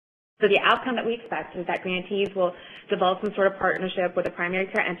So the outcome that we expect is that grantees will develop some sort of partnership with a primary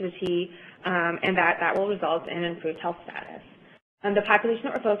care entity, and that will result in improved health status. The population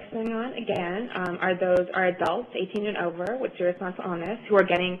that we're focusing on, again, are adults 18 and over with serious mental illness who are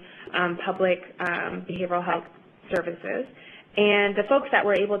getting public behavioral health services. And the folks that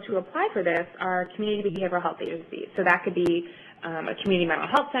were able to apply for this are community behavioral health agencies. So that could be a community mental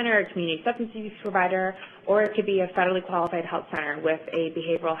health center, a community substance use provider, or it could be a federally qualified health center with a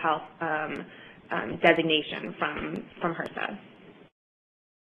behavioral health designation from HRSA.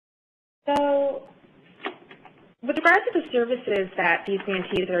 So with regards to the services that these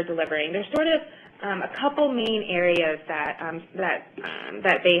grantees are delivering, there's sort of a couple main areas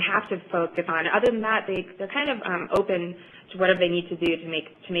that they have to focus on. Other than that, they're kind of open to whatever they need to do to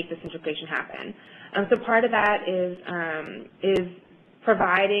make this integration happen. So part of that is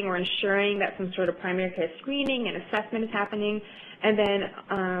providing or ensuring that some sort of primary care screening and assessment is happening. And then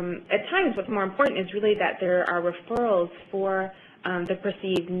at times what's more important is really that there are referrals for the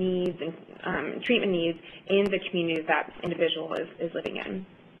perceived needs and treatment needs in the communities that individual is living in.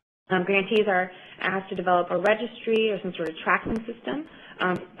 Grantees are asked to develop a registry or some sort of tracking system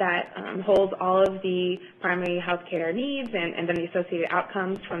that holds all of the primary health care needs and then the associated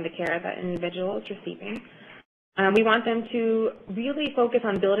outcomes from the care that an individual is receiving. We want them to really focus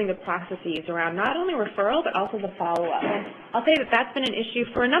on building the processes around not only referral, but also the follow-up. And I'll say that that's been an issue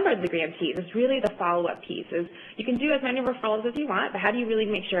for a number of the grantees. It's really the follow-up piece. You can do as many referrals as you want, but how do you really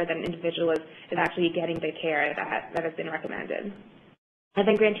make sure that an individual is actually getting the care that has been recommended? And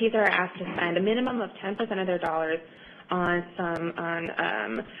then grantees are asked to spend a minimum of 10% of their dollars on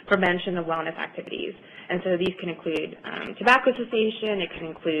prevention of wellness activities. And so these can include tobacco cessation, it can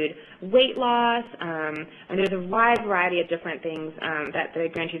include weight loss, and there's a wide variety of different things that the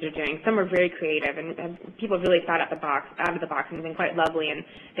grantees are doing. Some are very creative, and people really thought out of the box and been quite lovely in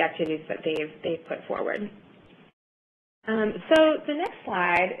the activities that they've put forward. So the next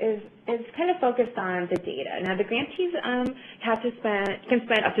slide is kind of focused on the data. Now the grantees can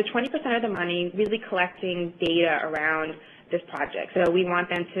spend up to 20% of the money really collecting data around this project. So we want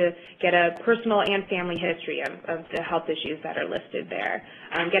them to get a personal and family history of the health issues that are listed there.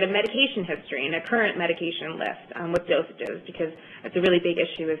 Get a medication history and a current medication list with dosages, because it's a really big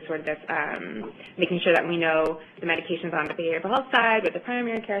issue is sort of this making sure that we know the medications on the behavioral health side, with the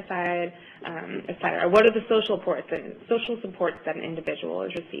primary care side, et cetera. What are the social supports that an individual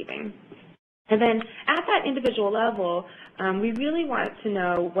is receiving? And then at that individual level, we really want to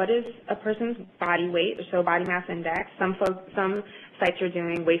know what is a person's body weight, so body mass index. Some sites are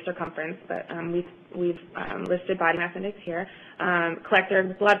doing waist circumference, but we've listed body mass index here. Collect their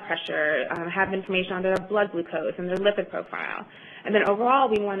blood pressure, have information on their blood glucose and their lipid profile. And then overall,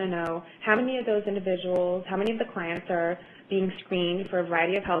 we want to know how many of those individuals, how many of the clients are being screened for a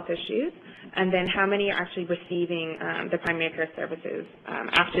variety of health issues, and then how many are actually receiving the primary care services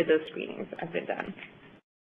after those screenings have been done.